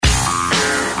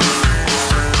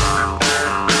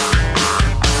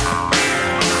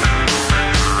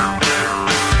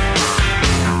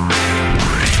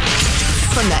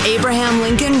Abraham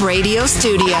Lincoln Radio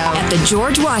Studio at the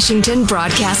George Washington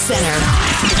Broadcast Center.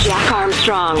 Jack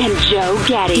Armstrong and Joe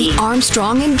Getty. The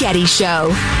Armstrong and Getty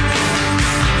Show.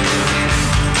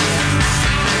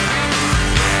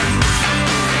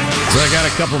 So I got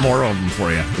a couple more of them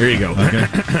for you. Here you go.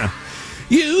 Okay.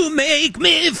 You make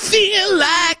me feel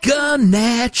like a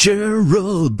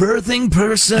natural birthing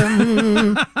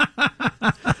person.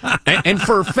 and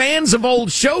for fans of old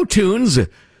show tunes,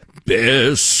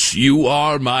 Bess, you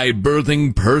are my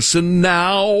birthing person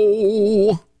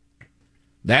now.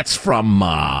 That's from,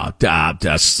 what's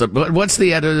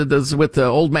the, with the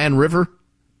Old Man River?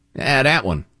 Yeah, that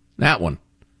one.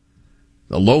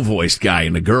 The low-voiced guy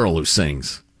and the girl who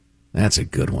sings. That's a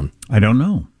good one. I don't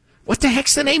know. What the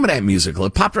heck's the name of that musical?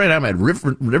 It popped right out of my head.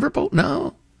 Riverboat?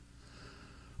 No.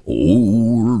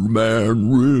 Old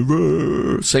Man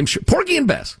River. Same shit. Porgy and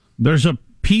Bess. There's a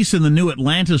piece in the New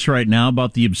Atlantis right now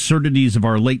about the absurdities of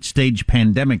our late-stage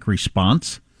pandemic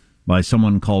response by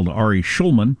someone called Ari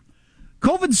Schulman.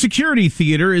 COVID security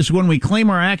theater is when we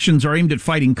claim our actions are aimed at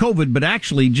fighting COVID, but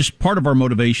actually just part of our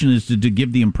motivation is to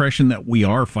give the impression that we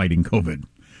are fighting COVID.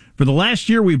 For the last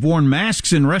year, we've worn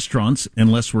masks in restaurants,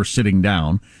 unless we're sitting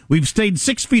down. We've stayed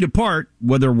 6 feet apart,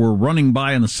 whether we're running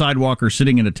by on the sidewalk or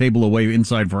sitting at a table away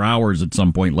inside for hours at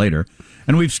some point later.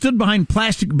 And we've stood behind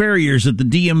plastic barriers at the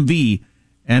DMV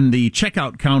and the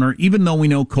checkout counter, even though we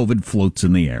know COVID floats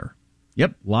in the air.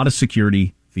 Yep, a lot of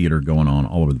security theater going on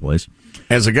all over the place.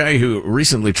 As a guy who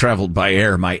recently traveled by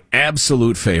air, my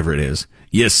absolute favorite is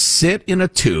you sit in a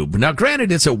tube. Now,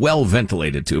 granted, it's a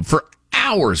well-ventilated tube for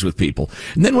hours with people.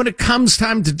 And then when it comes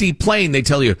time to deplane, they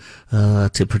tell you,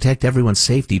 to protect everyone's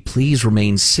safety, please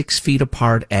remain 6 feet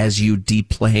apart as you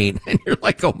deplane. And you're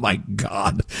like, oh my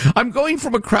God, I'm going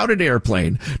from a crowded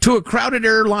airplane to a crowded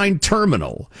airline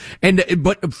terminal.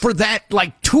 But for that,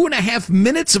 like 2.5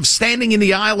 minutes of standing in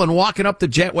the aisle and walking up the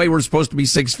jetway, we're supposed to be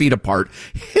 6 feet apart.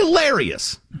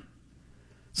 Hilarious.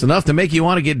 It's enough to make you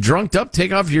want to get drunked up,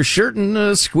 take off your shirt,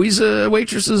 and squeeze a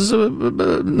waitress's...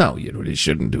 no, you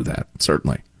shouldn't do that,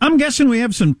 certainly. I'm guessing we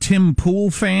have some Tim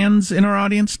Pool fans in our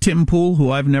audience. Tim Pool,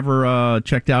 who I've never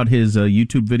checked out his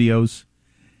YouTube videos.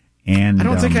 And I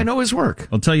don't think I know his work.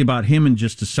 I'll tell you about him in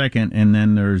just a second, and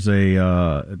then there's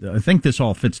I think this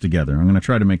all fits together. I'm going to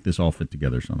try to make this all fit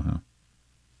together somehow.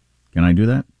 Can I do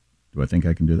that? Do I think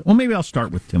I can do that? Well, maybe I'll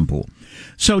start with Tim Pool.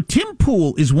 So Tim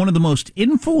Pool is one of the most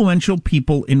influential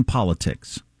people in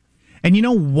politics. And you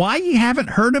know why you haven't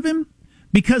heard of him?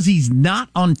 Because he's not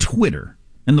on Twitter.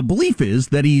 And the belief is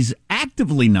that he's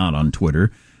actively not on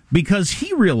Twitter because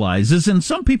he realizes, and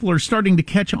some people are starting to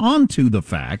catch on to the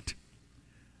fact,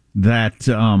 that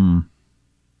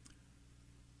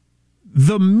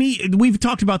we've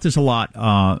talked about this a lot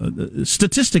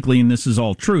statistically, and this is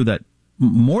all true, that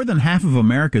more than half of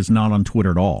America is not on Twitter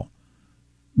at all.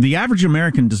 The average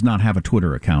American does not have a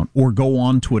Twitter account or go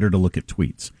on Twitter to look at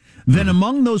tweets. Then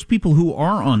among those people who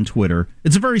are on Twitter,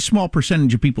 it's a very small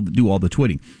percentage of people that do all the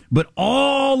tweeting. But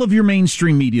all of your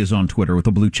mainstream media is on Twitter with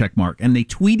a blue check mark, and they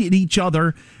tweet at each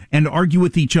other and argue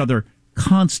with each other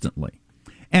constantly.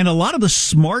 And a lot of the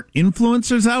smart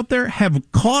influencers out there have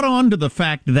caught on to the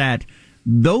fact that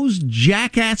those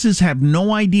jackasses have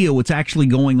no idea what's actually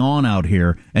going on out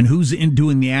here and who's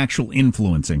doing the actual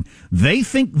influencing. They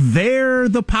think they're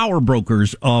the power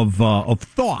brokers of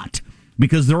thought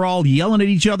because they're all yelling at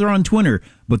each other on Twitter.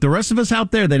 But the rest of us out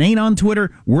there that ain't on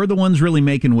Twitter, we're the ones really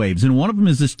making waves. And one of them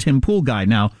is this Tim Pool guy.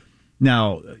 Now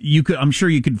I'm sure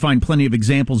you could find plenty of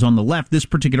examples on the left. This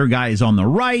particular guy is on the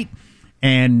right,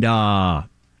 and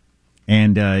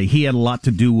he had a lot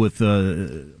to do with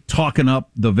talking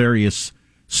up the various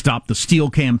Stop the Steal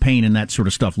campaign and that sort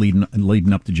of stuff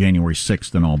leading up to January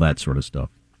 6th and all that sort of stuff.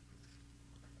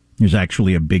 There's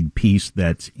actually a big piece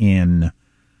that's in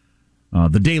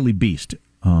the Daily Beast,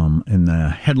 and the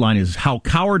headline is How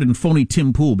Coward and Phony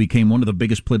Tim Pool Became One of the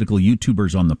Biggest Political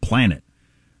YouTubers on the Planet.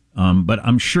 But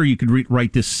I'm sure you could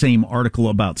write this same article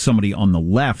about somebody on the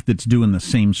left that's doing the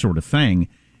same sort of thing.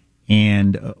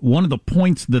 And one of the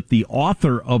points that the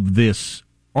author of this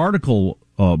article,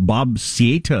 Bob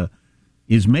Sieta,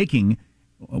 is making,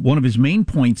 one of his main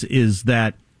points is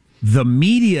that the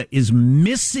media is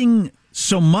missing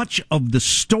so much of the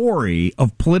story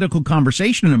of political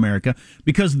conversation in America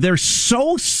because they're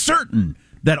so certain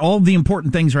that all of the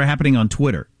important things are happening on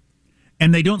Twitter.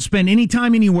 And they don't spend any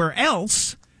time anywhere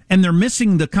else, and they're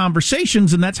missing the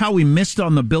conversations, and that's how we missed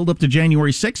on the build-up to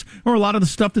January 6th, or a lot of the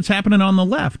stuff that's happening on the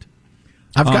left.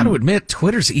 I've got to admit,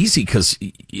 Twitter's easy because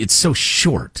it's so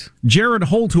short. Jared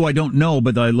Holt, who I don't know,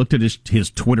 but I looked at his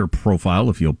Twitter profile,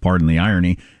 if you'll pardon the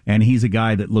irony, and he's a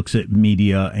guy that looks at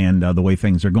media and the way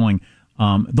things are going.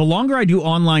 The longer I do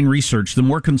online research, the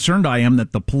more concerned I am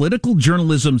that the political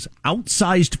journalism's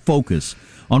outsized focus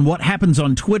on what happens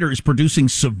on Twitter is producing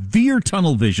severe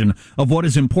tunnel vision of what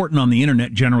is important on the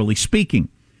internet, generally speaking.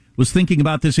 Was thinking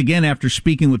about this again after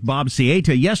speaking with Bob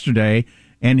Cieta yesterday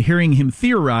and hearing him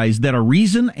theorize that a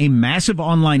reason a massive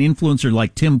online influencer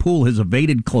like Tim Pool has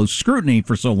evaded close scrutiny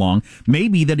for so long may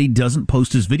be that he doesn't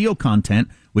post his video content,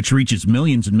 which reaches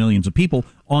millions and millions of people,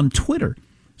 on Twitter.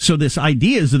 So this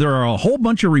idea is that there are a whole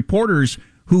bunch of reporters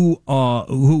who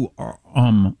are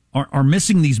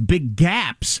missing these big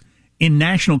gaps in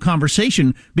national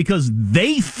conversation because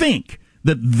they think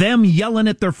that them yelling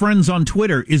at their friends on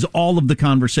Twitter is all of the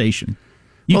conversation.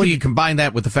 You combine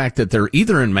that with the fact that they're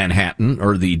either in Manhattan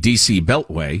or the D.C.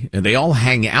 Beltway, and they all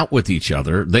hang out with each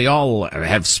other. They all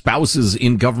have spouses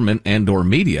in government and or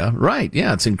media. Right,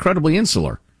 yeah, it's incredibly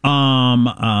insular.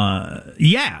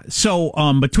 Yeah. So,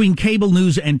 between cable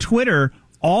news and Twitter,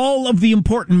 all of the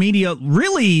important media,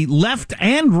 really left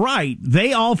and right,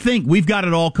 they all think we've got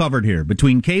it all covered here.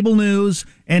 Between cable news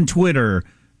and Twitter,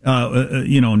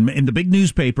 and the big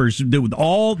newspapers,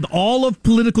 all of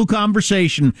political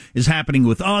conversation is happening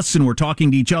with us, and we're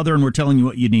talking to each other, and we're telling you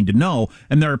what you need to know.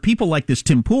 And there are people like this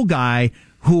Tim Pool guy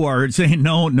who are saying,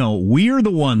 no, we're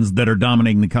the ones that are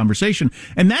dominating the conversation.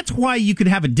 And that's why you could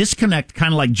have a disconnect,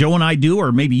 kind of like Joe and I do,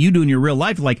 or maybe you do in your real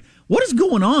life. Like, what is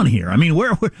going on here? I mean,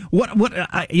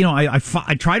 I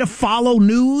try to follow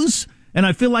news, and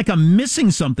I feel like I'm missing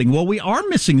something. Well, we are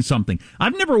missing something.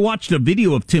 I've never watched a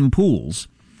video of Tim Pool's,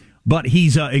 but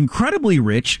he's incredibly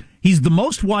rich. He's the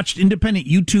most watched independent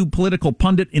YouTube political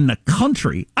pundit in the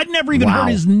country. I'd never even heard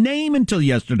his name until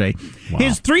yesterday. Wow. He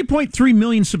has 3.3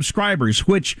 million subscribers,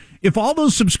 which, if all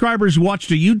those subscribers watched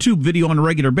a YouTube video on a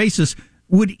regular basis,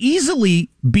 would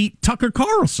easily beat Tucker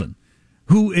Carlson,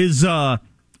 who is the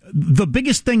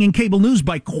biggest thing in cable news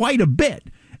by quite a bit,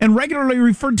 and regularly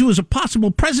referred to as a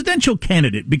possible presidential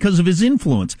candidate because of his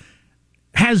influence.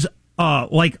 Has,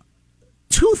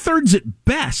 2/3 at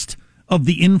best of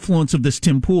the influence of this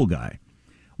Tim Pool guy.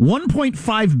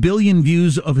 1.5 billion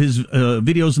views of his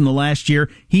videos in the last year.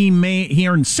 He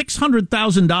earned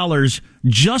 $600,000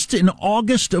 just in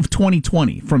August of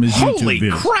 2020 from his YouTube videos.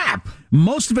 Holy crap!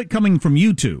 Most of it coming from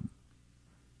YouTube.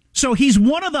 So he's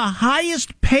one of the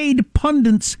highest paid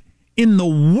pundits in the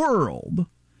world,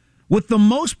 with the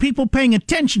most people paying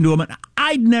attention to him. And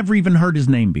I'd never even heard his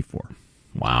name before.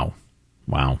 Wow.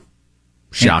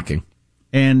 Shocking.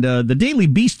 And the Daily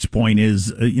Beast's point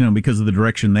is, because of the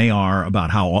direction they are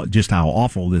about how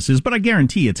awful this is. But I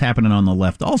guarantee it's happening on the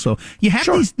left also. You have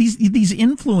these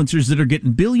influencers that are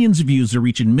getting billions of views. They're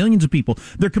reaching millions of people.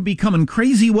 They're becoming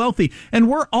crazy wealthy. And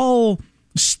we're all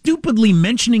stupidly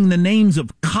mentioning the names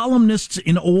of columnists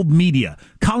in old media,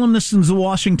 columnists in the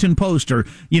Washington Post, or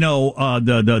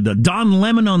the Don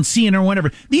Lemon on CNN or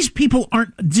whatever. These people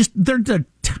aren't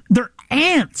they're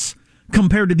ants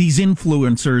compared to these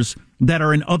influencers that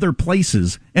are in other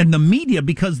places, and the media,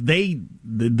 because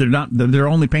they're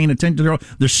only paying attention,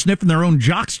 they're sniffing their own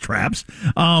jock straps.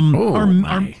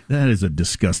 That is a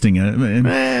disgusting.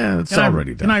 It's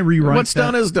already done. And I rewrite what's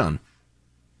done is done.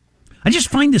 I just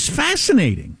find this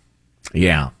fascinating.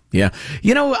 Yeah.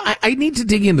 I need to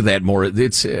dig into that more.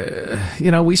 It's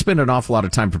we spend an awful lot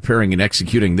of time preparing and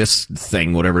executing this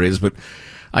thing, whatever it is, but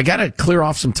I got to clear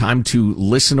off some time to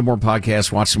listen to more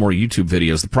podcasts, watch some more YouTube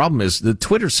videos. The problem is the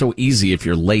Twitter's so easy if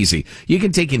you're lazy. You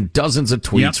can take in dozens of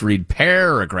tweets, read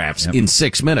paragraphs in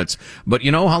 6 minutes. But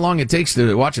you know how long it takes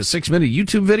to watch a 6-minute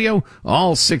YouTube video?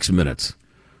 All 6 minutes.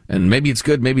 And maybe it's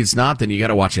good, maybe it's not. Then you got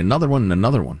to watch another one and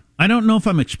another one. I don't know if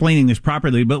I'm explaining this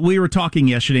properly, but we were talking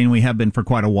yesterday, and we have been for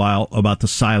quite a while, about the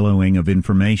siloing of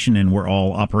information, and we're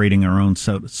all operating our own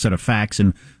set of facts,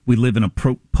 and we live in a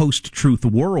post-truth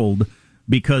world,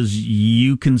 because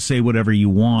you can say whatever you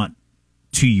want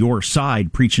to your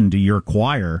side, preaching to your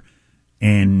choir,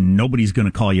 and nobody's going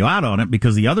to call you out on it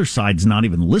because the other side's not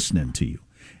even listening to you.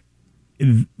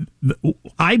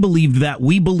 We believed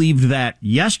that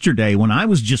yesterday when I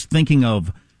was just thinking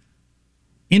of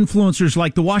influencers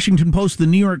like the Washington Post, the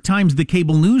New York Times, the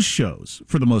cable news shows,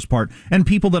 for the most part, and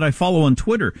people that I follow on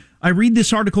Twitter. I read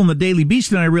this article in the Daily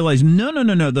Beast, and I realize, no,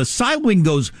 the siloing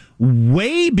goes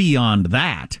way beyond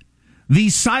that.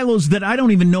 These silos that I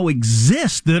don't even know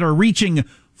exist, that are reaching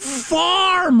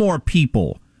far more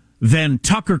people than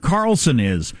Tucker Carlson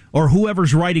is, or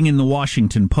whoever's writing in the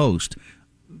Washington Post.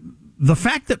 The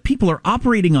fact that people are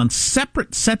operating on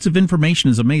separate sets of information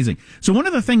is amazing. So one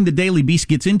of the things the Daily Beast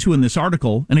gets into in this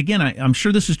article, and again, I'm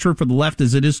sure this is true for the left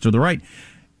as it is to the right,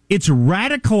 it's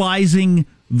radicalizing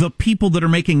the people that are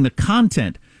making the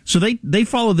content. So they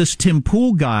follow this Tim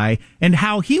Pool guy and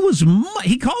how he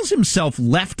calls himself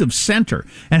left of center,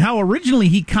 and how originally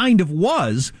he kind of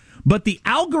was, but the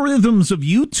algorithms of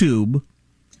YouTube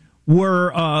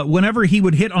were, whenever he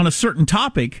would hit on a certain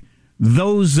topic,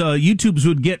 those YouTubes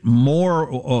would get more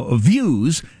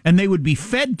views, and they would be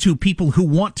fed to people who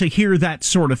want to hear that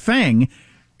sort of thing.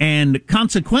 And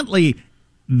consequently,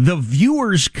 the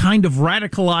viewers kind of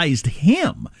radicalized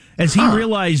him as he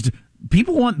realized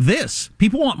people want this.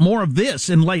 People want more of this,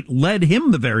 and led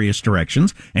him the various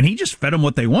directions. And he just fed them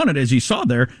what they wanted, as you saw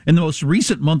there. In the most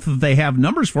recent month that they have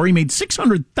numbers for, he made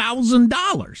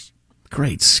 $600,000.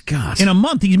 Great Scott. In a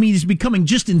month, he's becoming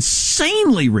just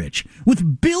insanely rich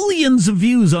with billions of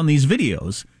views on these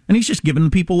videos, and he's just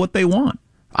giving people what they want.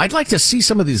 I'd like to see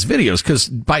some of these videos, because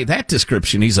by that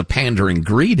description, he's a pandering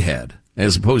greedhead,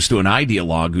 as opposed to an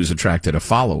ideologue who's attracted a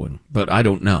following. But I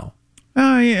don't know.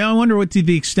 I wonder what to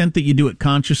the extent that you do it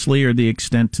consciously, or the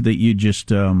extent that you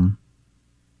just, I don't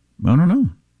know.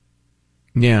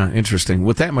 Yeah, interesting.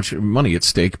 With that much money at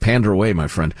stake, pander away, my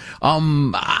friend.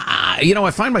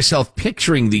 I find myself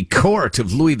picturing the court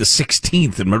of Louis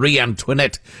XVI and Marie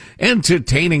Antoinette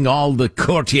entertaining all the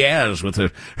courtiers with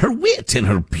her wit and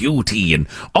her beauty, and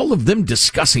all of them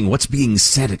discussing what's being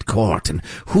said at court and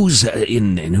who's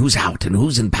in and who's out and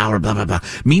who's in power, blah, blah, blah.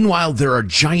 Meanwhile, there are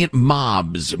giant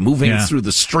mobs moving through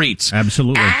the streets.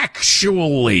 Absolutely.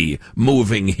 Actually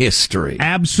moving history.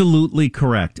 Absolutely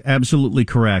correct. Absolutely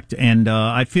correct. And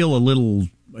I feel a little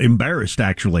embarrassed,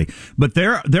 actually, but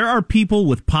there are people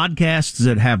with podcasts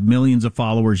that have millions of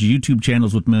followers, YouTube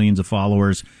channels with millions of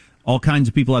followers, all kinds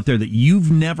of people out there that you've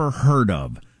never heard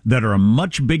of that are a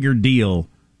much bigger deal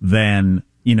than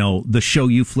the show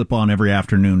you flip on every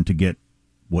afternoon to get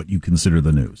what you consider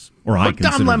the news. Or I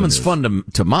consider Don Lemon's fun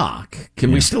to mock.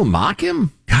 Can we still mock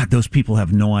him? God, those people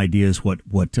have no ideas what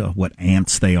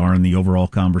ants they are in the overall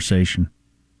conversation.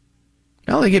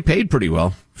 Well, they get paid pretty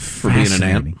well for being an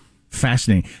ant.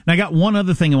 Fascinating. And I got one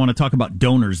other thing I want to talk about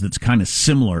donors that's kind of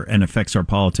similar and affects our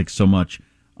politics so much.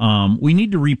 We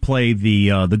need to replay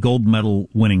the gold medal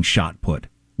winning shot put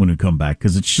when we come back,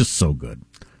 because it's just so good.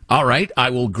 All right,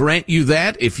 I will grant you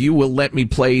that if you will let me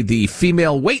play the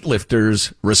female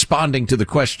weightlifters responding to the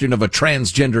question of a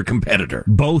transgender competitor.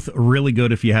 Both really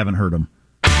good if you haven't heard them.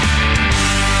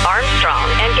 Armstrong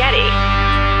and Getty.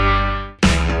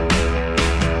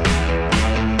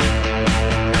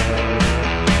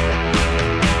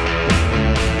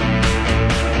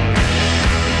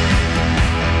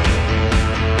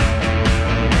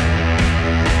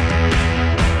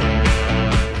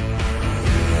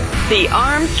 The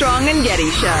Armstrong and Getty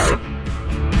Show.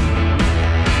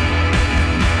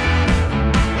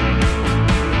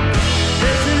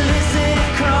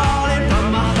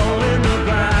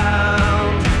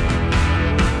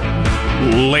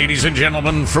 Ladies and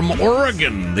gentlemen, from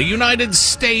Oregon, the United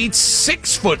States,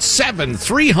 6'7",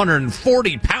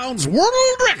 340 pounds,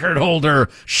 world record holder,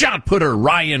 shot putter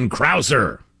Ryan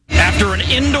Crouser. After an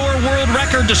indoor world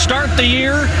record to start the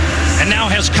year, and now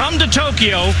has come to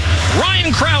Tokyo,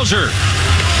 Ryan Crouser.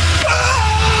 Come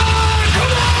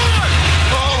on!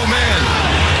 Oh, man.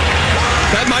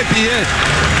 That might be it.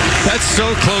 That's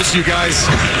so close, you guys.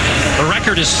 The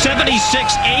record is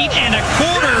 76.8 and a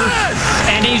quarter,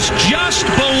 and he's just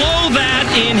below that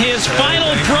in his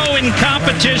final throw in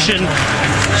competition.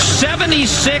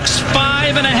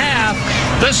 76.5 and a half,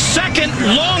 the second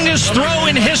longest throw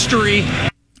in history.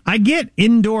 I get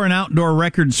indoor and outdoor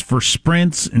records for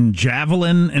sprints and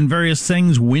javelin and various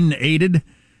things wind aided.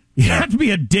 You have to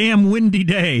be a damn windy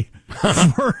day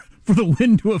for the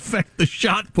wind to affect the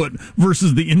shot put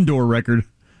versus the indoor record.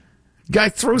 Guy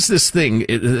throws this thing.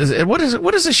 What is it?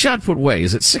 What does a shot put weigh?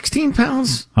 Is it 16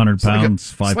 pounds? 100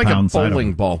 pounds, 5 pounds. It's like a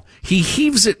bowling ball. He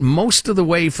heaves it most of the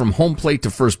way from home plate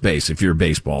to first base, if you're a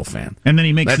baseball fan. And then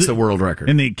he makes That's the world record.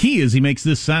 And the key is he makes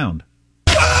this sound.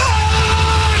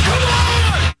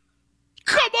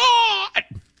 Come on!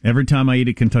 Every time I eat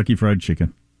a Kentucky Fried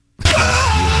Chicken.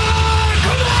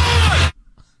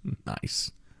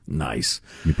 Nice.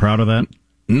 You proud of that?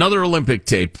 Another Olympic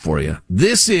tape for you.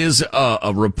 This is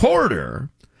a reporter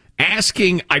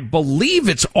asking, I believe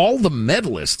it's all the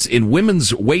medalists in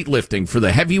women's weightlifting for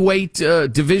the heavyweight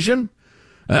division.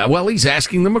 He's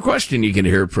asking them a question. You can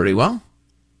hear it pretty well.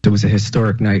 It was a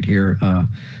historic night here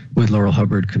with Laurel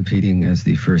Hubbard competing as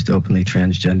the first openly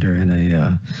transgender in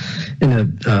a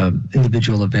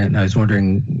individual event. And I was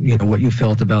wondering, what you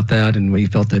felt about that and what you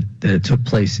felt that it took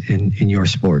place in your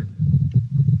sport.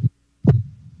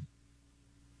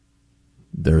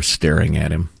 They're staring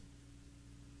at him.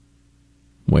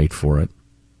 Wait for it.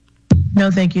 No,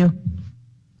 thank you.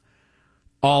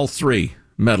 All three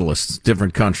medalists,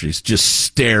 different countries, just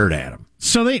stared at him.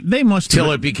 So they must have...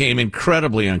 Till it became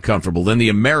incredibly uncomfortable. Then the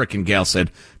American gal said,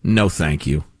 no, thank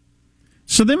you.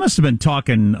 So they must have been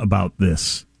talking about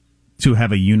this to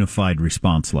have a unified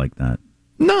response like that.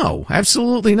 No,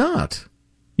 absolutely not.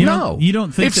 You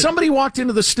don't think if somebody walked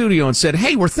into the studio and said,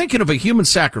 hey, we're thinking of a human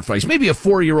sacrifice, maybe a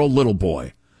 4-year-old little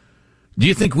boy, do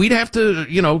you think we'd have to,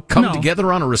 come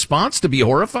together on a response to be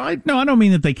horrified? No, I don't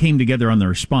mean that they came together on the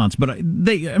response, but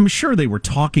I'm sure they were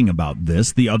talking about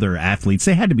this, the other athletes.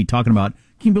 They had to be talking about,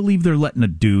 can you believe they're letting a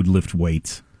dude lift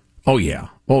weights? Oh, yeah.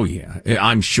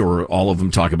 I'm sure all of them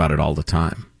talk about it all the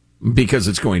time because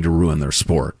it's going to ruin their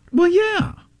sport. Well,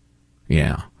 yeah.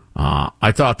 Yeah.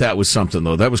 I thought that was something,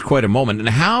 though. That was quite a moment. And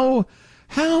how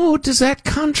does that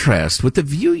contrast with the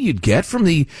view you'd get from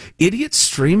the idiot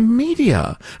stream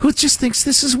media, who just thinks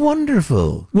this is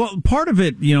wonderful? Well, part of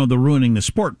it, the ruining the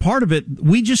sport, part of it,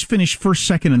 we just finished first,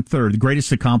 second, and third, the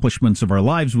greatest accomplishments of our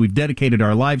lives. We've dedicated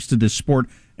our lives to this sport,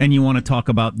 and you want to talk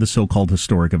about the so-called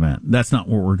historic event. That's not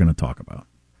what we're going to talk about.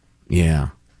 Yeah.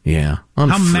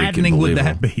 How maddening would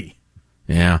that be?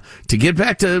 Yeah, to get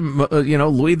back to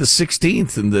Louis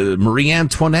XVI and the Marie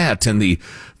Antoinette and the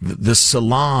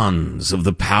salons of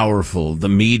the powerful, the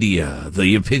media,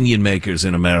 the opinion makers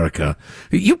in America.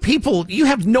 You people, you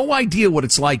have no idea what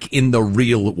it's like in the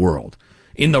real world,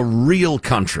 in the real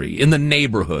country, in the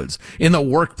neighborhoods, in the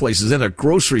workplaces, in the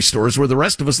grocery stores where the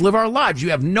rest of us live our lives.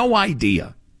 You have no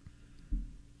idea.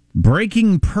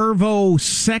 Breaking pervo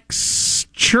sex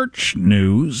church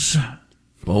news.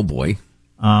 Oh boy.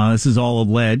 This is all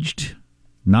alleged.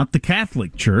 Not the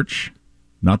Catholic Church,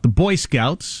 not the Boy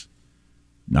Scouts,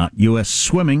 not U.S.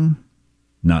 swimming,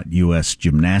 not U.S.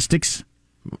 gymnastics.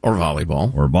 Or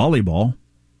volleyball.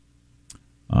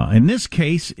 In this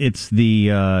case, it's the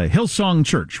Hillsong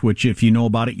Church, which if you know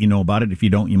about it, you know about it. If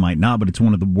you don't, you might not, but it's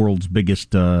one of the world's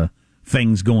biggest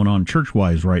things going on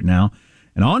church-wise right now.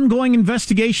 An ongoing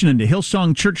investigation into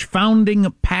Hillsong Church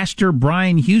founding pastor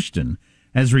Brian Houston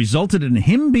has resulted in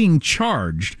him being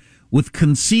charged with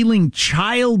concealing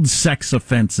child sex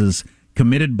offenses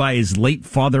committed by his late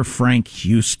father, Frank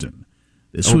Houston.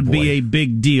 This would be a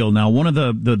big deal. Now, one of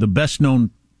the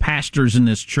best-known pastors in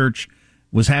this church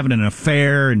was having an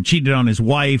affair and cheated on his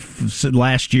wife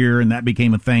last year, and that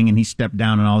became a thing, and he stepped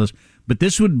down and all this. But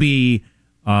this would be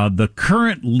the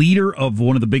current leader of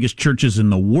one of the biggest churches in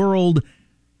the world,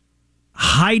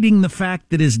 hiding the fact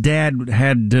that his dad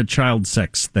had child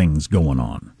sex things going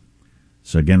on.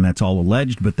 So again, that's all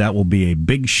alleged, but that will be a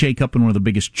big shakeup in one of the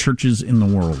biggest churches in the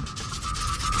world.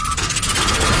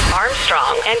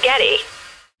 Armstrong and Getty.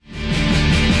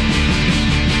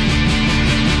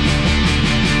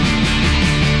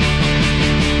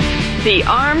 The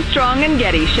Armstrong and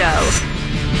Getty Show.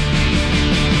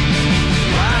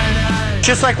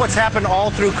 Just like what's happened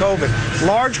all through COVID.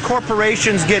 Large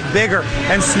corporations get bigger,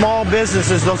 and small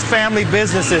businesses, those family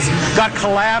businesses, got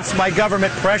collapsed by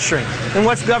government pressuring. And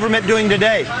what's government doing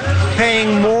today?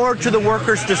 Paying more to the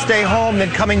workers to stay home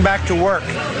than coming back to work.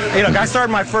 I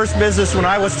started my first business when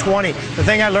I was 20. The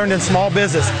thing I learned in small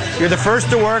business, you're the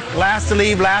first to work, last to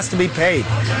leave, last to be paid.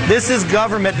 This is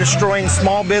government destroying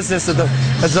small business as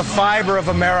the fiber of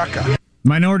America.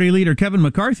 Minority Leader Kevin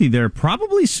McCarthy there,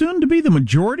 probably soon to be the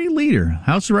Majority Leader,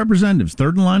 House of Representatives,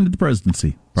 third in line to the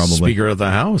presidency, probably. Speaker of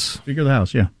the House. Speaker of the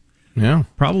House, yeah. Yeah.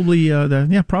 Probably,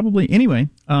 probably. Anyway,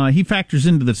 he factors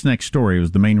into this next story. It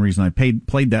was the main reason I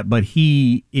played that, but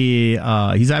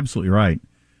he's absolutely right.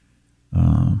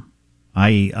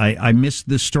 I missed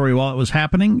this story while it was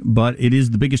happening, but it is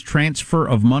the biggest transfer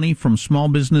of money from small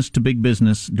business to big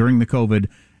business during the COVID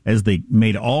as they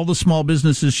made all the small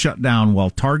businesses shut down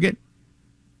while Target,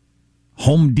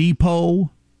 Home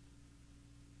Depot,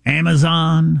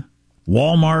 Amazon,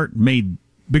 Walmart made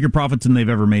bigger profits than they've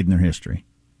ever made in their history.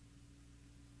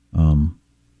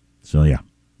 So, yeah,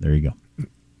 there you go.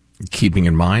 Keeping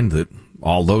in mind that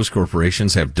all those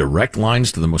corporations have direct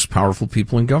lines to the most powerful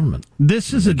people in government.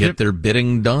 This is get their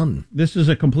bidding done. This is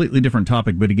a completely different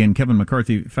topic, but again, Kevin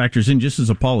McCarthy factors in just as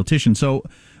a politician. So,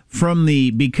 from the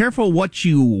be careful what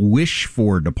you wish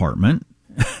for department,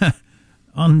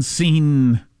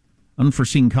 unforeseen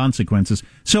consequences.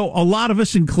 So a lot of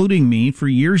us, including me, for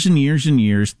years and years and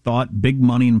years, thought big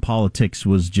money in politics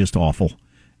was just awful.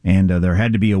 And there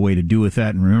had to be a way to do with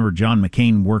that. And remember, John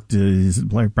McCain worked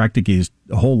practically his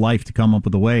whole life to come up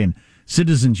with a way. And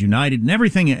Citizens United and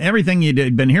everything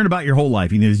you'd been hearing about your whole life.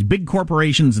 These big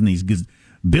corporations and these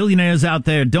billionaires out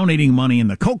there donating money, and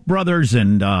the Koch brothers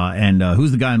and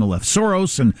who's the guy on the left,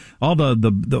 Soros, and all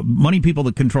the money people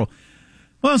that control.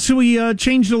 Well, so we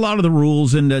changed a lot of the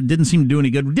rules and didn't seem to do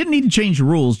any good. We didn't need to change the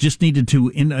rules, just needed to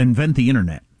invent the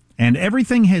internet. And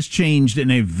everything has changed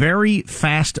in a very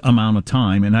fast amount of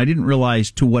time, and I didn't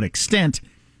realize to what extent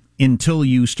until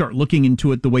you start looking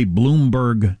into it the way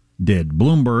Bloomberg did.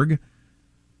 Bloomberg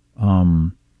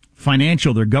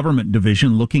Financial, their government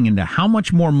division, looking into how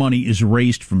much more money is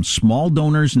raised from small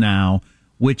donors now,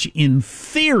 which in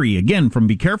theory, again, from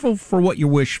be careful for what you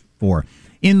wish for,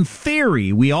 in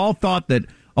theory, we all thought that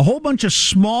a whole bunch of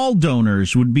small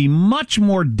donors would be much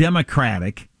more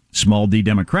democratic, small d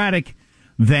democratic,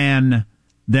 than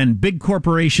big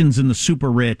corporations and the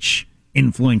super rich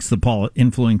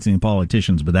influencing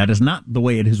politicians. But that is not the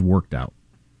way it has worked out.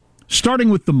 Starting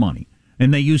with the money,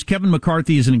 and they use Kevin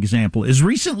McCarthy as an example, as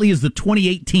recently as the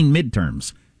 2018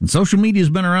 midterms, and social media has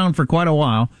been around for quite a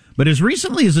while, but as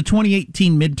recently as the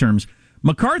 2018 midterms,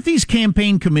 McCarthy's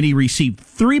campaign committee received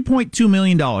 $3.2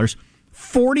 million,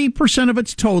 40% of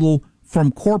its total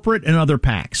from corporate and other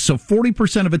PACs. So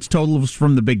 40% of its total was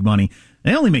from the big money.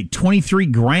 They only made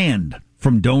 $23,000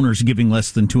 from donors giving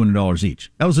less than $200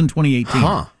 each. That was in 2018.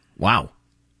 Huh. Wow.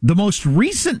 The most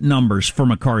recent numbers for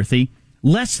McCarthy,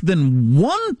 less than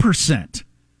 1%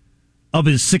 of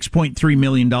his $6.3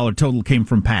 million total came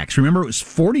from PACs. Remember, it was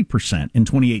 40% in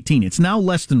 2018. It's now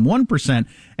less than 1%,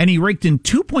 and he raked in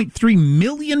 $2.3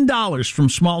 million from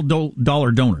small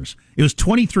dollar donors. It was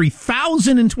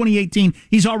 $23,000 in 2018.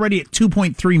 He's already at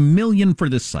 $2.3 million for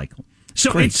this cycle.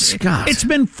 So it's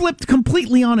been flipped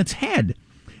completely on its head.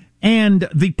 And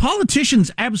the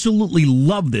politicians absolutely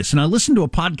love this. And I listened to a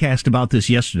podcast about this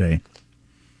yesterday.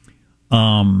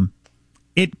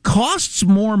 It costs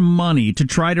more money to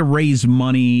try to raise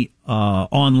money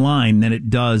online than it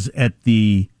does at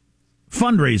the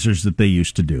fundraisers that they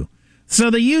used to do. So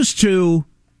they used to,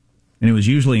 and it was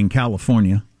usually in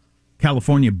California.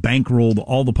 California bankrolled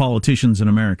all the politicians in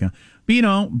America. But, you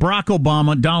know, Barack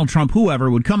Obama, Donald Trump,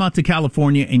 whoever would come out to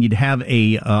California and you'd have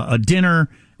a dinner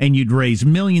and you'd raise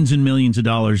millions and millions of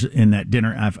dollars in that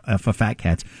dinner for fat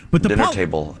cats. But the dinner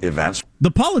table events.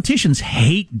 The politicians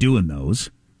hate doing those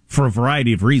for a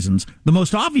variety of reasons. The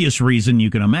most obvious reason you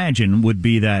can imagine would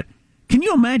be that, can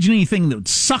you imagine anything that would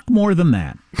suck more than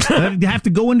that? They'd have to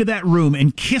go into that room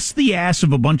and kiss the ass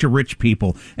of a bunch of rich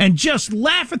people and just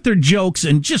laugh at their jokes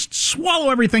and just swallow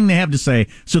everything they have to say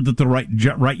so that they'll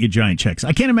write you giant checks.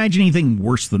 I can't imagine anything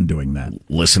worse than doing that.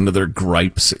 Listen to their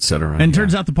gripes, etc. And it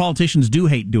turns out the politicians do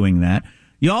hate doing that.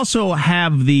 You also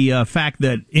have the fact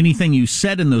that anything you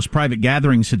said in those private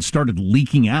gatherings had started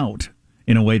leaking out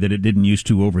in a way that it didn't used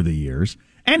to over the years.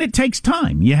 And it takes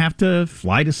time. You have to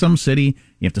fly to some city.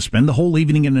 You have to spend the whole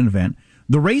evening in an event.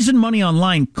 The raising money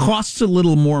online costs a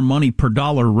little more money per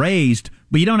dollar raised,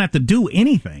 but you don't have to do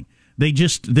anything. They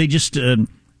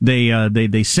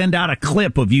send out a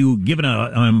clip of you giving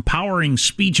an empowering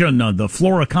speech on the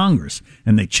floor of Congress,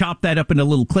 and they chop that up into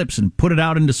little clips and put it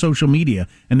out into social media,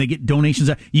 and they get donations.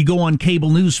 You go on cable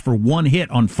news for one hit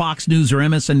on Fox News or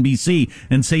MSNBC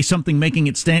and say something making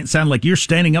it sound like you're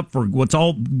standing up for what's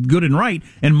all good and right,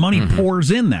 and money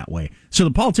pours in that way. So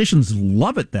the politicians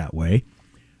love it that way.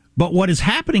 But what is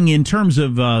happening in terms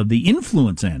of the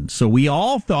influence end, so we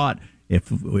all thought, if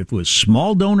it was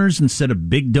small donors instead of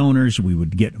big donors, we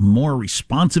would get more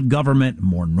responsive government,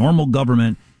 more normal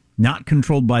government, not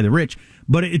controlled by the rich.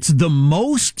 But it's the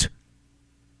most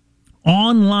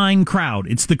online crowd.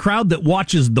 It's the crowd that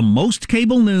watches the most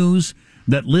cable news,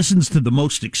 that listens to the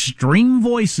most extreme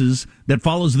voices, that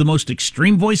follows the most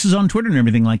extreme voices on Twitter and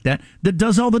everything like that, that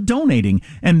does all the donating.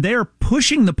 And they're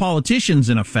pushing the politicians,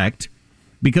 in effect,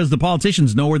 because the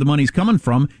politicians know where the money's coming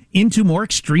from, into more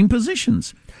extreme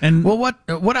positions. And well,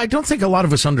 what I don't think a lot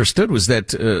of us understood was that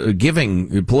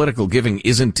political giving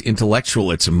isn't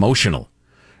intellectual, it's emotional.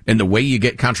 And the way you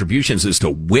get contributions is to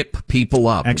whip people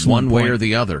up one way or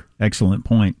the other. Excellent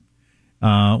point.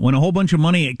 When a whole bunch of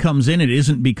money comes in, it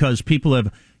isn't because people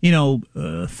have,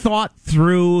 thought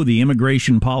through the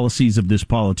immigration policies of this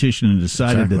politician and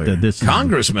decided that this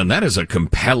Congressman, that is a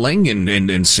compelling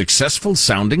and successful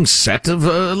sounding set of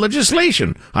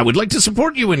legislation. I would like to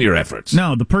support you in your efforts.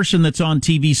 No, the person that's on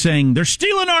TV saying they're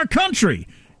stealing our country,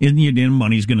 and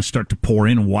money's going to start to pour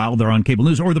in while they're on cable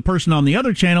news. Or the person on the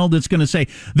other channel that's going to say,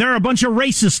 they're a bunch of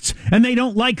racists, and they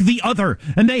don't like the other,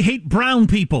 and they hate brown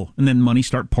people. And then money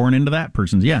start pouring into that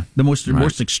person's. Yeah, the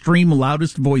most extreme,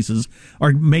 loudest voices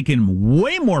are making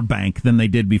way more bank than they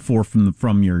did before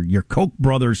from your Koch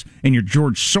brothers and your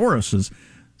George Soroses.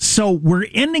 So we're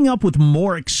ending up with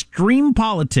more extreme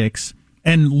politics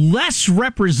and less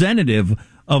representative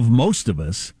of most of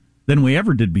us than we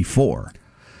ever did before.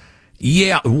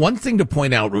 Yeah, one thing to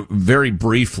point out very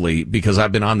briefly, because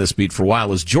I've been on this beat for a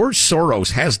while, is George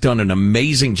Soros has done an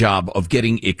amazing job of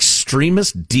getting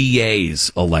extremist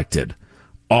DAs elected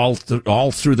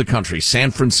all through the country. San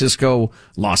Francisco,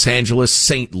 Los Angeles,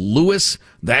 St. Louis.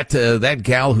 That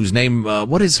gal whose name,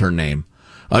 what is her name?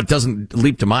 It doesn't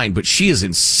leap to mind, but she is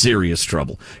in serious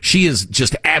trouble. She is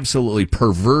just absolutely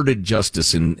perverted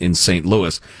justice in St.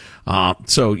 Louis.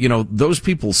 So, those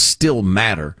people still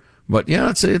matter. But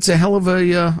yeah, it's a hell of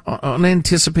a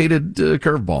unanticipated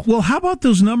curveball. Well, how about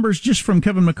those numbers just from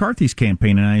Kevin McCarthy's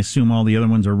campaign? And I assume all the other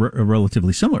ones are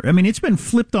relatively similar. I mean, it's been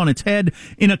flipped on its head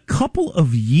in a couple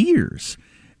of years.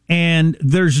 And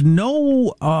there's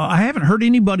no, I haven't heard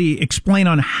anybody explain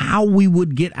on how we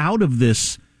would get out of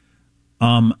this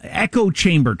echo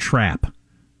chamber trap.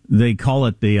 They call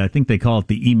it I think they call it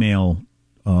the email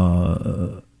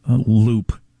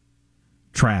loop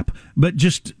trap. But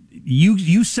just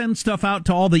you send stuff out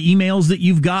to all the emails that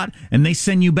you've got, and they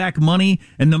send you back money.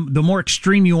 And the more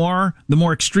extreme you are, the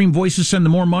more extreme voices send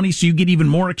the more money, so you get even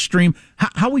more extreme.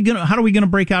 How are we gonna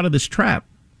break out of this trap?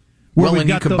 Well, and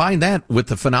you combine that with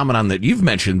the phenomenon that you've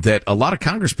mentioned, that a lot of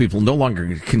Congress people no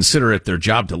longer consider it their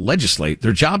job to legislate.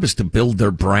 Their job is to build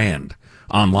their brand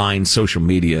online, social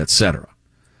media, etc.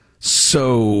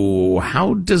 So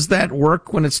how does that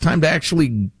work when it's time to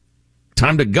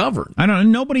govern? I don't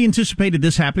know. Nobody anticipated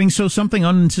this happening, so something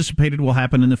unanticipated will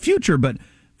happen in the future. But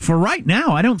for right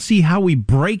now, I don't see how we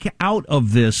break out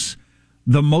of this.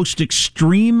 The most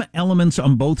extreme elements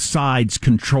on both sides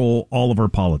control all of our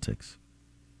politics.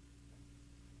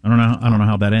 I don't know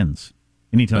how that ends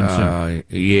anytime soon.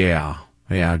 Yeah,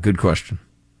 good question.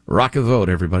 Rock the vote,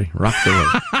 everybody. Rock the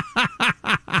vote.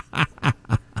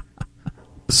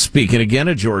 Speaking again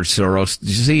of George Soros, did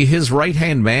you see his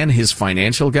right-hand man, his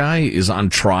financial guy, is on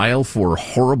trial for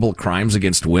horrible crimes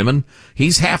against women?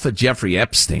 He's half of Jeffrey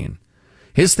Epstein.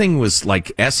 His thing was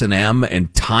like S&M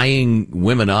and tying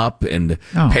women up and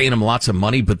paying them lots of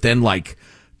money, but then like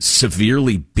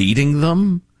severely beating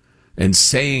them and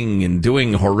saying and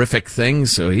doing horrific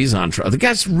things. So he's on trial. The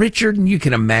guy's richer than you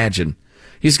can imagine.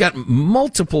 He's got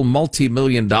multiple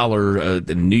multi-million-dollar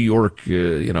New York,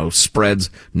 spreads,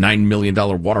 $9 million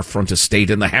waterfront estate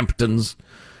in the Hamptons,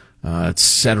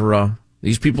 etc.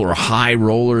 These people are high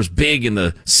rollers, big in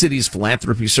the city's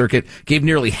philanthropy circuit, gave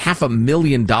nearly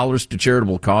 $500,000 to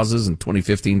charitable causes in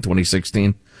 2015,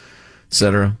 2016,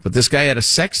 etc. But this guy had a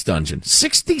sex dungeon,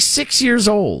 66 years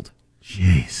old.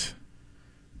 Jeez.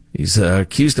 He's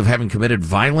accused of having committed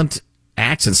violent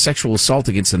acts and sexual assault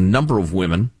against a number of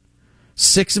women.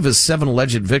 6 of his 7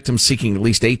 alleged victims seeking at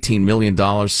least $18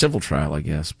 million. Civil trial, I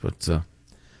guess. But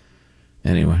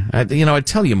anyway, I'd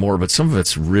tell you more, but some of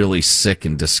it's really sick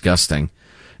and disgusting,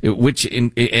 which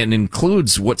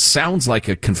includes what sounds like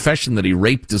a confession that he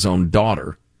raped his own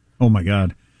daughter. Oh, my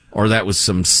God. Or that was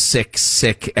some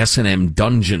sick S&M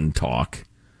dungeon talk.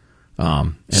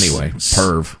 Anyway,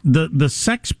 perv. The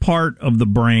sex part of the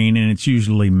brain, and it's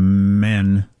usually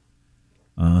men,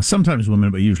 sometimes women,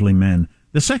 but usually men.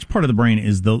 The sex part of the brain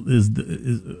is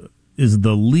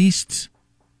the least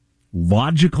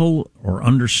logical or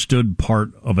understood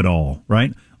part of it all,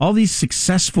 right? All these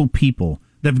successful people,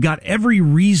 they've got every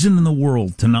reason in the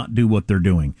world to not do what they're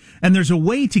doing. And there's a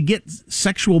way to get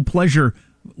sexual pleasure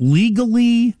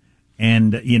legally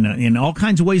and in all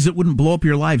kinds of ways that wouldn't blow up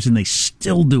your lives, and they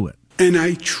still do it. And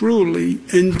I truly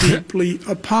and deeply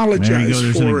apologize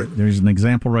for it. There's an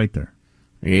example right there.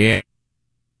 Yeah.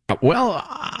 Well,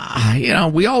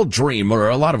 we all dream, or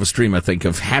a lot of us dream, I think,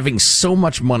 of having so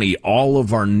much money, all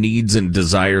of our needs and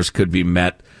desires could be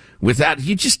met without,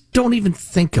 you just don't even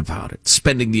think about it,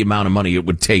 spending the amount of money it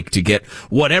would take to get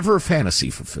whatever fantasy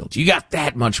fulfilled. You got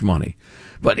that much money.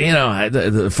 But,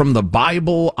 from the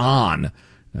Bible on,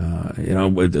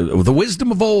 the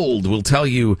wisdom of old will tell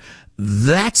you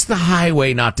that's the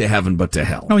highway not to heaven but to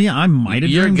hell. Oh, yeah, I might have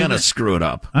You're dreamed going to of that. screw it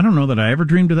up. I don't know that I ever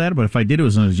dreamed of that, but if I did, it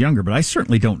was when I was younger. But I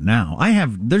certainly don't now.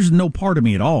 There's no part of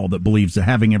me at all that believes that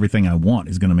having everything I want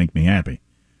is going to make me happy.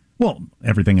 Well,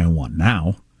 everything I want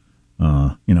now,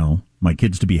 my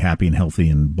kids to be happy and healthy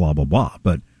and blah, blah, blah.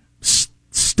 But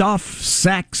stuff,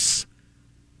 sex,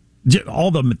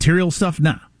 all the material stuff,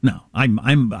 no.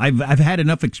 I've had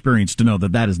enough experience to know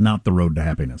that is not the road to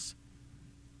happiness.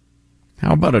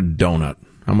 How about a donut?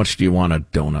 How much do you want a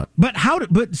donut?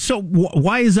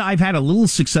 Why is I've had a little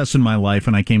success in my life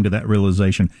and I came to that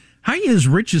realization? How are you as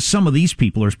rich as some of these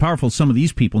people or as powerful as some of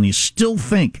these people, and you still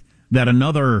think that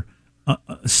another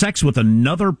sex with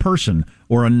another person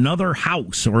or another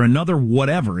house or another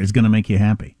whatever is going to make you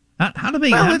happy? How do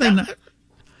they not?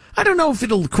 I don't know if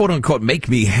it'll quote unquote make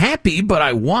me happy, but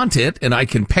I want it and I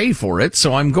can pay for it,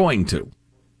 so I'm going to.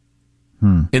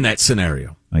 In that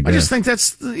scenario, I just think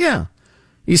that's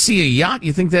You see a yacht,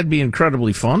 you think that'd be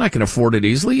incredibly fun. I can afford it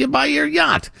easily. You buy your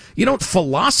yacht. You don't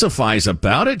philosophize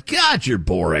about it. God, you're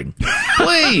boring.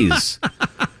 Please.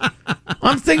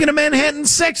 I'm thinking a Manhattan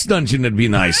sex dungeon would be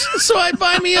nice. So I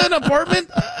buy me an apartment.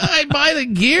 I buy the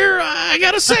gear. I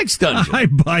got a sex dungeon. I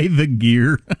buy the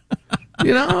gear.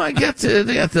 You know, I got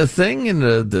the thing and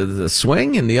the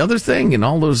swing and the other thing and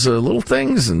all those little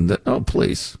things. And oh,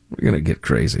 please, we're going to get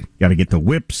crazy. Got to get the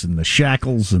whips and the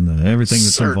shackles and everything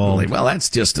that's Certainly. involved. Well, that's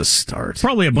just a start.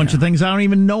 Probably a bunch of things I don't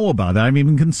even know about that I haven't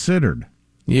even considered.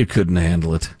 You couldn't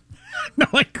handle it. No,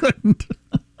 I couldn't.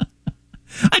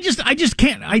 I just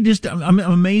can't. I'm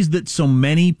amazed that so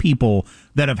many people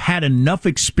that have had enough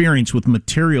experience with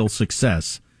material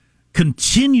success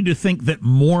continue to think that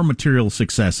more material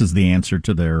success is the answer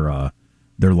to their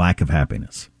lack of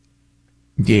happiness.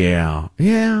 Yeah.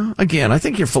 Again, I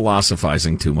think you're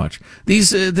philosophizing too much.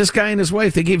 This guy and his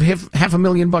wife, they gave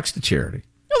 $500,000 to charity.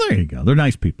 Oh, there you go. They're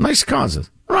nice people. Nice causes.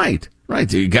 Right.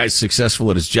 The guy's successful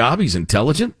at his job. He's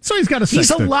intelligent. So he's got a sex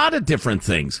He's a lot of different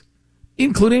things,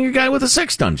 including a guy with a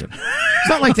sex dungeon. It's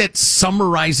not like that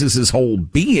summarizes his whole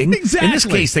being. Exactly. In this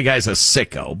case, the guy's a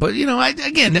sicko. But, you know, I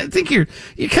think you're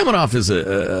coming off as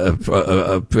a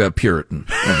Puritan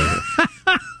over here.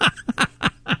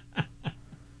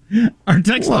 Our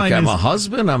text line I'm is, a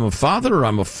husband, I'm a father,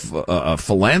 I'm a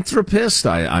philanthropist,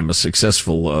 I'm a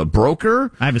successful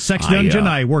broker. I have a sex dungeon,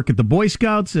 I work at the Boy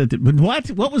Scouts.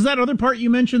 What was that other part you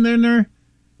mentioned there?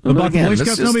 About the Boy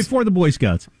Scouts? No, before the Boy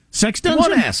Scouts. Sex dungeon?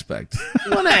 One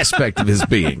aspect of his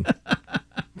being.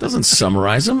 Doesn't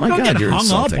summarize him. My Don't God, get you're hung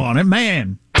insulting. up on it,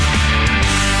 man.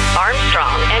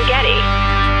 Armstrong and Getty.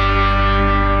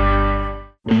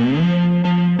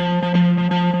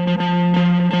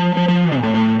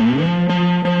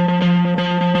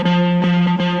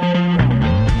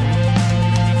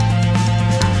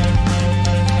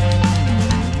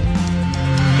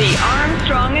 The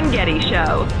Armstrong and Getty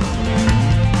Show.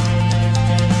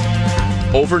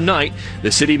 Overnight,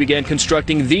 the city began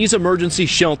constructing these emergency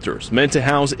shelters meant to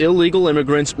house illegal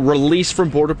immigrants released from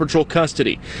Border Patrol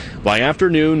custody. By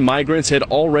afternoon, migrants had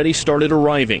already started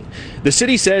arriving. The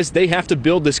city says they have to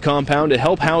build this compound to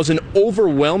help house an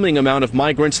overwhelming amount of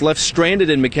migrants left stranded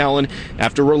in McAllen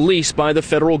after release by the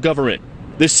federal government.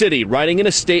 The city, writing in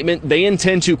a statement, they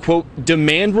intend to, quote,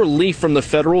 demand relief from the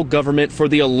federal government for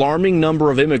the alarming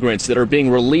number of immigrants that are being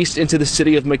released into the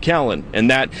city of McAllen, and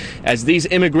that as these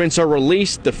immigrants are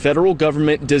released, the federal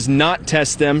government does not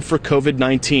test them for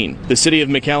COVID-19. The city of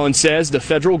McAllen says the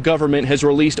federal government has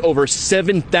released over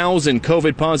 7,000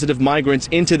 COVID-positive migrants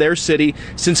into their city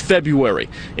since February,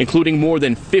 including more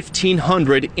than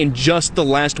 1,500 in just the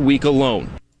last week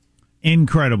alone.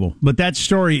 Incredible. But that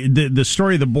story, the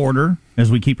story of the border, as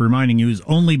we keep reminding you, is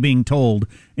only being told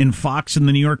in Fox and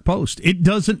the New York Post.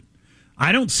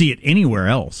 I don't see it anywhere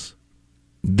else.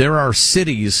 There are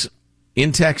cities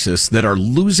in Texas that are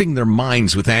losing their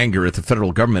minds with anger at the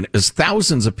federal government as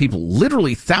thousands of people,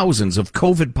 literally thousands of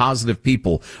COVID-positive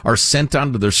people are sent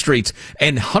onto their streets,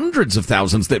 and hundreds of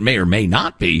thousands that may or may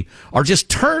not be are just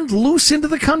turned loose into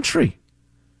the country.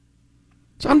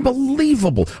 It's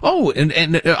unbelievable. Oh,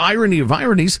 and irony of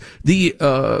ironies, the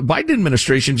Biden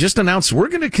administration just announced we're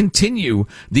going to continue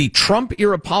the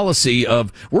Trump-era policy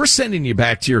of we're sending you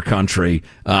back to your country.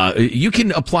 You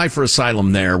can apply for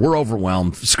asylum there. We're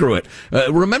overwhelmed. Screw it.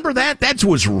 Remember that? That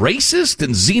was racist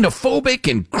and xenophobic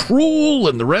and cruel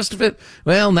and the rest of it.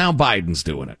 Well, now Biden's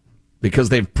doing it because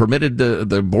they've permitted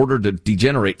the border to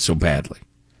degenerate so badly.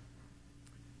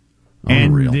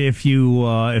 Unreal.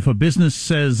 And if a business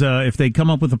says if they come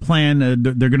up with a plan,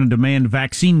 they're going to demand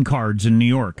vaccine cards in New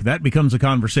York, that becomes a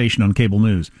conversation on cable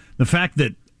news. The fact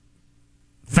that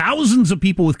thousands of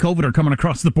people with COVID are coming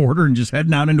across the border and just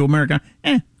heading out into America,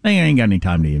 I ain't got any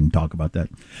time to even talk about that.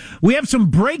 We have some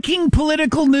breaking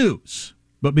political news,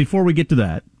 but before we get to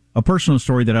that, a personal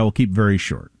story that I will keep very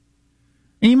short.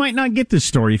 And you might not get this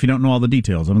story if you don't know all the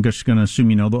details. I'm just going to assume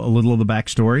you know a little of the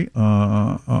backstory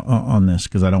on this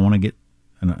because I don't want to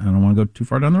go too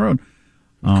far down the road.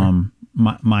 Okay.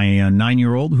 My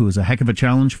 9-year-old, who is a heck of a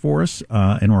challenge for us,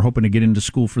 and we're hoping to get into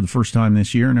school for the first time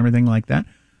this year and everything like that.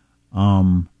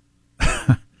 So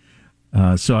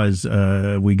as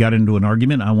we got into an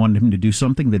argument, I wanted him to do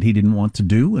something that he didn't want to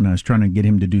do, and I was trying to get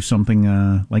him to do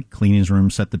something like clean his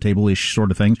room, set the table-ish sort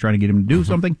of things, trying to get him to do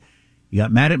something. He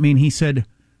got mad at me and he said,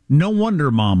 "No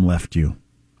wonder Mom left you."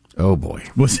 Oh boy,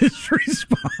 was his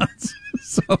response.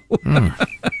 So,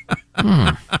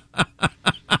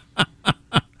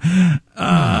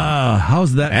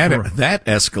 how's that? That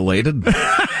escalated.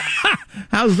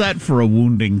 How's that for a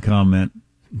wounding comment?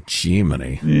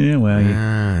 Jiminy. Yeah, well,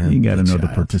 you got to know the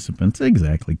participants.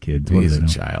 Exactly, kids. He's a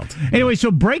child. Anyway,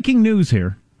 so breaking news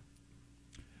here.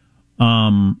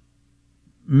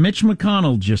 Mitch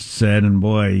McConnell just said, and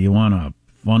boy, you want a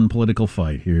fun political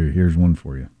fight. Here's one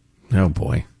for you. Oh,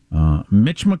 boy.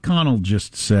 Mitch McConnell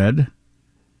just said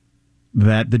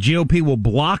that the GOP will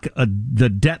block the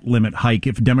debt limit hike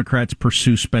if Democrats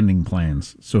pursue spending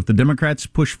plans. So if the Democrats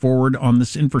push forward on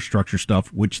this infrastructure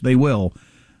stuff, which they will,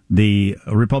 the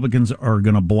Republicans are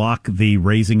going to block the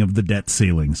raising of the debt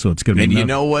ceiling. So it's going to be... And you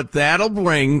know what that'll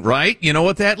bring, right? You know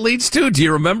what that leads to? Do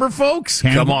you remember, folks?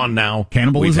 Come on now.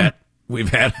 Cannibalism? We've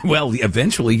had, well,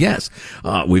 eventually, yes.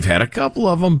 We've had a couple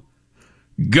of them.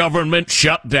 Government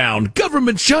shutdown.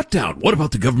 Government shutdown. What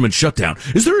about the government shutdown?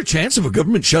 Is there a chance of a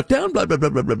government shutdown? Blah, blah, blah,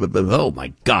 blah, blah, blah. Oh,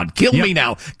 my God. Kill me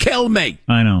now. Kill me.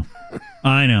 I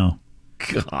know.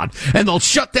 God. And they'll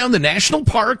shut down the national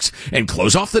parks and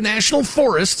close off the national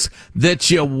forests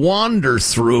that you wander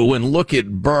through and look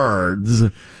at birds.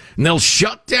 And they'll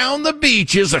shut down the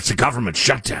beaches. That's a government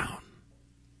shutdown.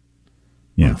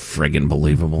 Yeah. Friggin'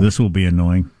 believable. This will be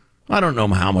annoying. I don't know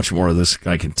how much more of this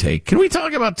I can take. Can we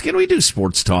do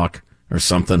sports talk or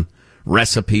something?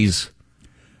 Recipes?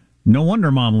 No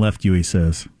wonder Mom left you, he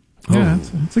says. Yeah,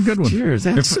 that's a good one. Cheers.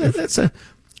 That's a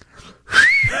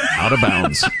out of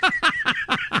bounds.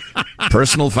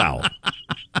 Personal foul.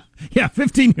 Yeah,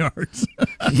 15 yards.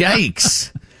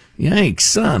 Yikes,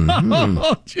 son.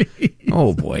 Oh, geez.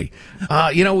 Oh, boy.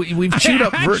 We've chewed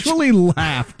up... I actually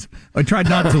laughed. I tried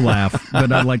not to laugh,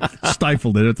 but I,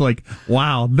 stifled it. It's like,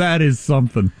 wow, that is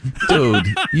something. Dude,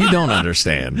 you don't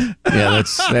understand. Yeah,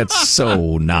 that's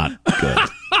so not good.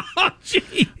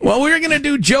 Well, we were going to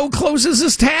do Joe closes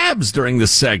his tabs during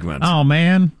this segment. Oh,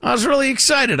 man. I was really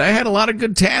excited. I had a lot of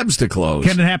good tabs to close.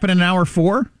 Can it happen in hour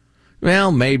 4?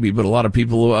 Well, maybe, but a lot of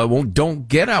people don't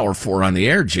get hour 4 on the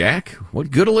air, Jack. What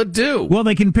good will it do? Well,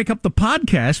 they can pick up the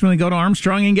podcast when they go to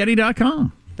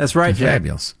ArmstrongandGetty.com. That's right, Jack.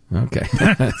 Fabulous. Okay.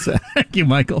 Thank you,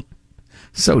 Michael.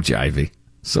 So jivey.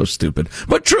 So stupid.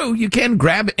 But true, you can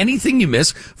grab anything you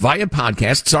miss via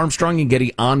podcasts, Armstrong and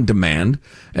Getty on demand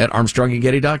at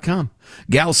ArmstrongandGetty.com.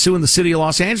 Gal suing the city of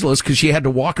Los Angeles because she had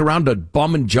to walk around a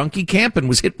bum and junkie camp and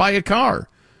was hit by a car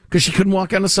because she couldn't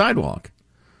walk on the sidewalk.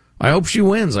 I hope she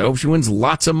wins. I hope she wins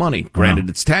lots of money. Granted,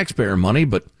 It's taxpayer money,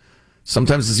 but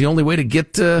sometimes it's the only way to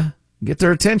get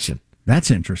their attention. That's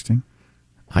interesting.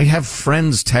 I have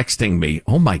friends texting me.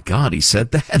 Oh my God, he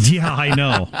said that. Yeah, I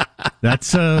know. That's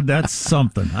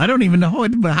something. I don't even know.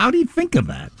 How do you think of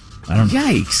that? I don't know.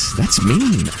 Yikes, that's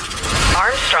mean.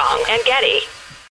 Armstrong and Getty.